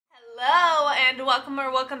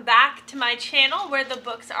and welcome back to my channel where the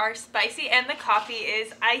books are spicy and the coffee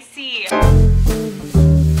is icy.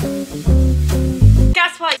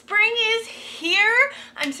 Guess what? Spring is here.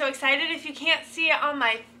 I'm so excited if you can't see it on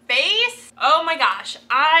my face. Oh my gosh,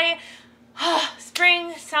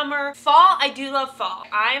 spring, summer, fall. I do love fall.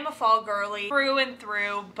 I am a fall girly through and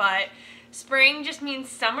through, but spring just means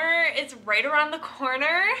summer is right around the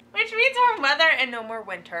corner, which means warm weather and no more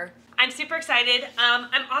winter. I'm super excited.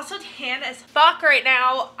 I'm also tan as fuck right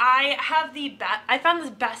now. I found this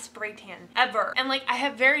best spray tan ever. And like, I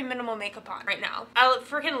have very minimal makeup on right now. I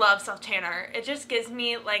freaking love self tanner. It just gives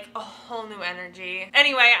me like a whole new energy.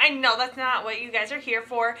 Anyway, I know that's not what you guys are here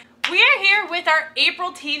for. We are here with our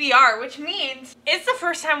April TBR, which means it's the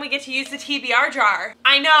first time we get to use the TBR jar.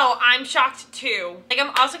 I know, I'm shocked too. Like,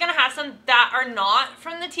 I'm also gonna have some that are not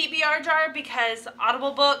from the TBR jar because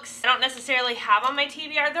Audible books I don't necessarily have on my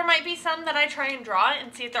TBR. There might be some that I try and draw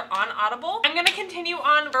and see if they're on Audible. I'm gonna continue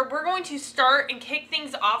on, or we're going to start and kick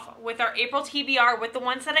things off with our April TBR with the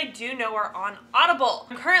ones that I do know are on Audible.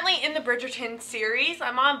 I'm currently in the Bridgerton series.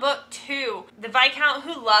 I'm on book 2, The Viscount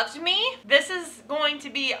Who Loved Me. This is going to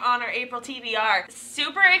be on our April TBR.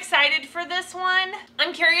 Super excited for this one.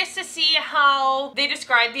 I'm curious to see how they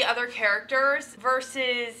describe the other characters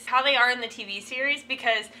versus how they are in the TV series,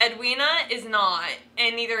 because Edwina is not,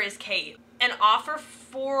 and neither is Kate. An Offer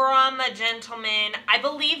from a Gentleman. I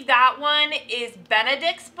believe that one is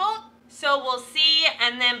Benedict's book, so we'll see.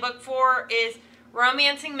 And then book 4 is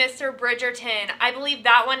Romancing Mr. Bridgerton. I believe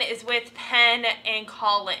that one is with Penn and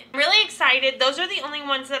Colin. I'm really excited. Those are the only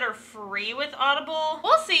ones that are free with Audible.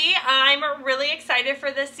 We'll see. I'm really excited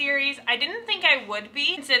for this series. I didn't think I would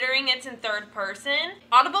be, considering it's in third person.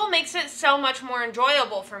 Audible makes it so much more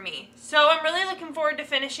enjoyable for me. So I'm really looking forward to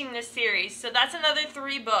finishing this series. So that's another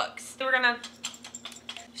 3 books. So we're gonna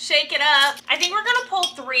shake it up. I think we're gonna pull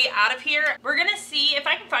 3 out of here. We're gonna see if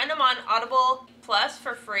I can find them on Audible Plus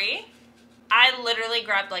for free. I literally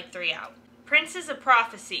grabbed like 3 out. Princes of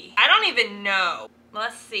Prophecy. I don't even know.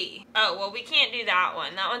 Let's see. Oh, well, we can't do that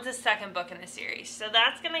one. That one's the second book in the series. So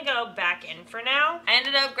that's gonna go back in for now. I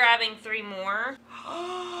ended up grabbing 3 more.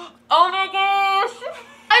 Oh my gosh!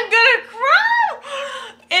 I'm gonna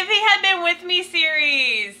cry! If He Had Been With Me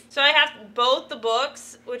series. So I have both the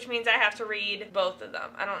books, which means I have to read both of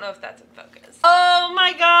them. I don't know if that's in focus. Oh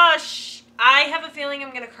my gosh! I have a feeling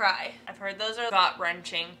I'm gonna cry. I've heard those are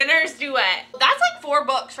gut-wrenching. Sinner's Duet. That's like 4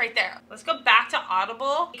 books right there. Let's go back to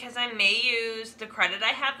Audible because I may use the credit I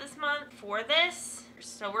have this month for this.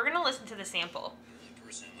 So we're gonna listen to the sample. The only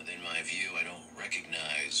person within my view I don't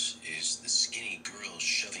recognize is the skinny girl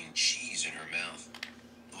shoving cheese in her mouth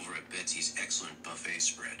over at Betsy's excellent buffet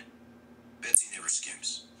spread. Betsy never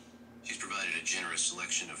skims. She's provided a generous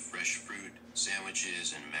selection of fresh fruit,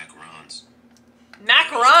 sandwiches, and macarons.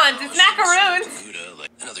 Macarons? It's macaroons! Like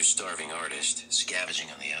another starving artist scavenging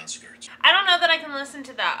on the outskirts. I don't know that I can listen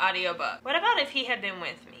to that audiobook. What about If He Had Been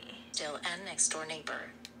With Me? Still and next door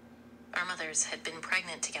neighbor. Our mothers had been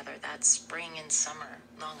pregnant together that spring and summer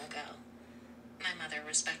long ago. My mother,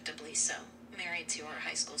 respectably so, married to her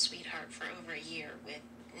high school sweetheart for over a year with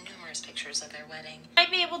numerous pictures of their wedding.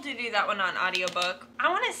 Might be able to do that one on audiobook. I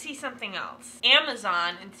want to see something else.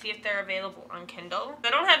 Amazon, and see if they're available on Kindle.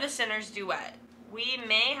 I don't have a Sinner's Duet. We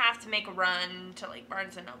may have to make a run to like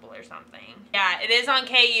Barnes & Noble or something. Yeah, it is on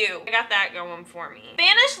KU. I got that going for me.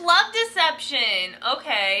 Spanish Love Deception.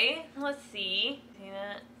 Okay, let's see. See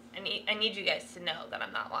that? I need you guys to know that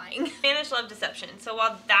I'm not lying. Spanish Love Deception. So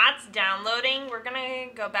while that's downloading, we're gonna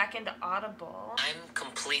go back into Audible. I'm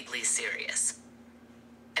completely serious.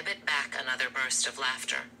 I bit back another burst of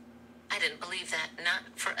laughter. I didn't believe that,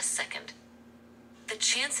 not for a second. The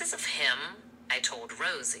chances of him, I told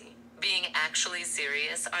Rosie, being actually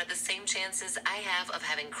serious are the same chances I have of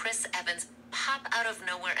having Chris Evans pop out of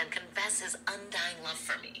nowhere and confess his undying love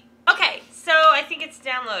for me. Okay, so I think it's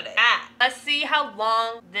downloaded. Let's see how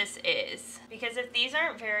long this is. Because if these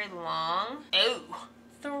aren't very long,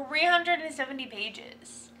 370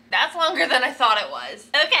 pages. That's longer than I thought it was.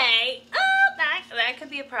 Okay, that could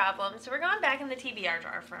be a problem. So we're going back in the TBR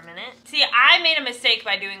jar for a minute. See, I made a mistake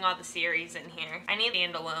by doing all the series in here. I need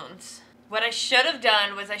standalones. What I should have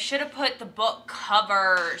done was I should have put the book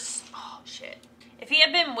covers. Oh, shit. If He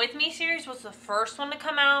Had Been With Me series was the first one to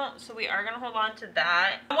come out, so we are going to hold on to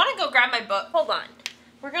that. I want to go grab my book. Hold on.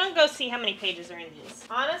 We're going to go see how many pages are in these.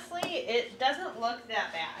 Honestly, it doesn't look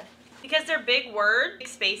that bad. Because they're big word, big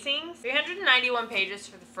spacings. 391 pages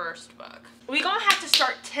for the first book. We're gonna have to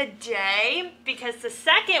start today because the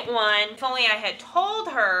second one, if only I had told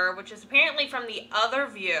her, which is apparently from the other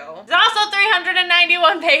view, is also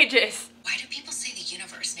 391 pages. Why do people say the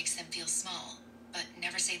universe makes them feel small, but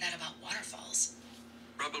never say that about waterfalls.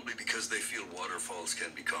 Probably because they feel waterfalls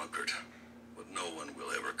can be conquered, but no one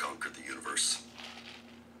will ever conquer the universe.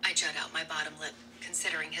 I jut out my bottom lip,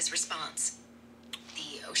 considering his response.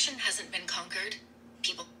 The ocean hasn't been conquered.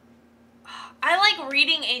 People... I like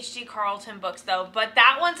reading H.G. Carlton books though, but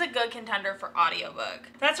that one's a good contender for audiobook.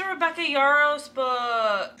 That's a Rebecca Yarros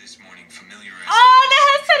book. This morning, familiarize. Oh, that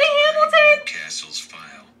has Teddy Hamilton! Castle's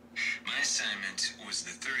file. My assignment was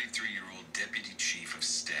the 33-year-old deputy chief of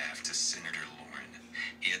staff to Senator Lauren.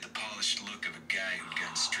 He had the polished look of a guy who'd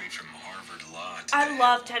gone straight from Harvard Law to I the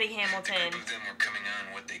love Hill. Teddy The Hamilton. group of them were coming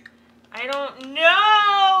on what they... I don't know.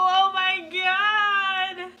 Oh my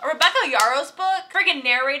god. A Rebecca Yarros book, friggin'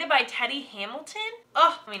 narrated by Teddy Hamilton.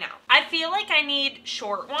 Oh, let me know. I feel like I need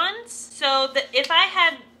short ones. So that if I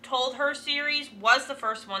had told her series was the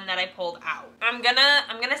first one that I pulled out. I'm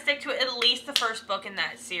gonna stick to at least the first book in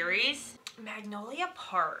that series. Magnolia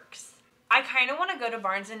Parks. I kind of want to go to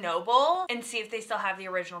Barnes & Noble and see if they still have the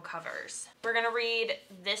original covers. We're going to read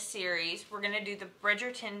this series. We're going to do the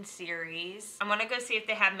Bridgerton series. I'm going to go see if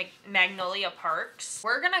they have Magnolia Parks.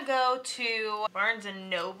 We're going to go to Barnes &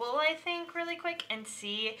 Noble, I think, really quick and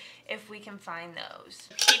see if we can find those.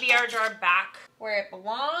 TBR Jar back where it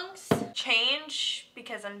belongs. Change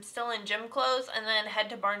because I'm still in gym clothes, and then head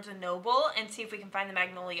to Barnes & Noble and see if we can find the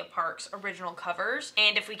Magnolia Parks original covers.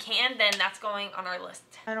 And if we can, then that's going on our list.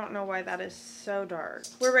 I don't know why that is so dark.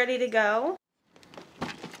 We're ready to go.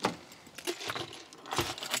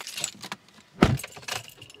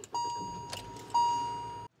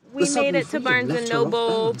 We made it to Barnes &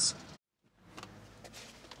 Noble.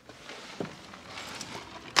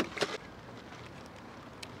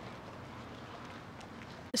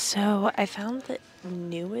 So I found the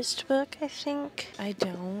newest book, I think. I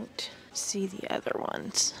don't see the other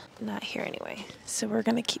ones. Not here anyway. So we're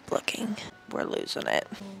gonna keep looking. We're losing it.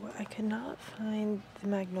 I could not find the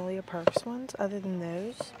Magnolia Parks ones other than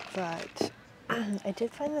those, but I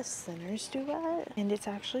did find the Sinner's Duet, and it's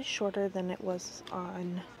actually shorter than it was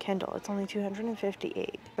on Kindle. It's only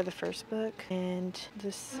 258 for the first book, and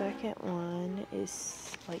the second one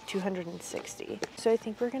is like 260. So I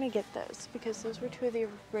think we're gonna get those because those were two of the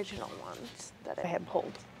original ones that I had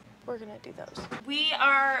pulled. We're gonna do those. We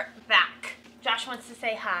are back. Josh wants to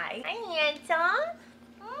say hi. Hi, handsome.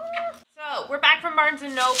 So we're back from Barnes &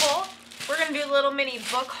 Noble. We're gonna do a little mini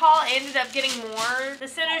book haul. I ended up getting more. The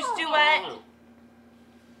Sinner's Duet.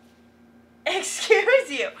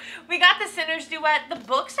 Excuse you. We got the Sinner's Duet. The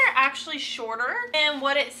books are actually shorter than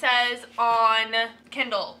what it says on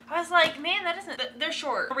Kindle. I was like, man, that isn't, they're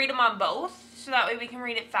short. I'll read them on both so that way we can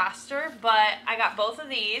read it faster, but I got both of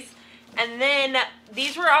these. And then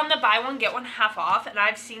these were on the buy one get one half off, and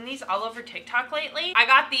I've seen these all over TikTok lately. I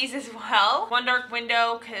got these as well. One Dark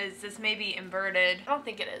Window, because this may be inverted. I don't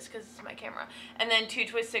think it is because it's my camera. And then Two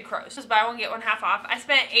Twisted Crows. Just buy one get one half off. I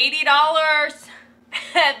spent $80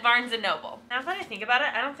 at Barnes & Noble. Now that I think about it,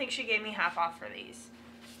 I don't think she gave me half off for these.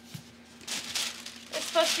 It's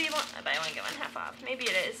supposed to be buy one get one half off. Maybe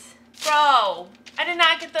it is. Bro, I did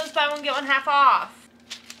not get those buy one get one half off.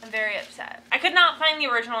 I'm very upset. I could not find the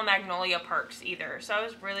original Magnolia Parks either, so I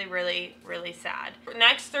was really, really, really sad.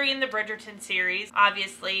 Next three in the Bridgerton series,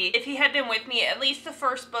 obviously, if he had been with me, at least the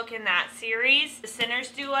first book in that series, The Sinner's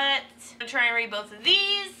Duet. I'm gonna try and read both of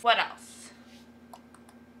these. What else?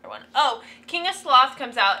 Oh, King of Sloth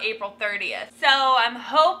comes out April 30th. So I'm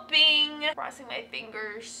hoping, crossing my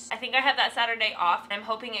fingers, I think I have that Saturday off. I'm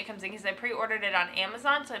hoping it comes in because I pre-ordered it on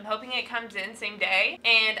Amazon, so I'm hoping it comes in same day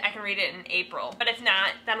and I can read it in April. But if not,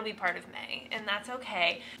 that'll be part of May, and that's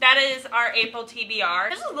okay. That is our April TBR.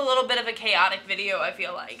 This is a little bit of a chaotic video, I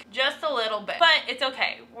feel like. Just a little bit, but it's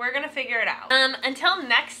okay. We're gonna figure it out. Until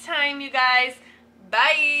next time, you guys,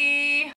 bye!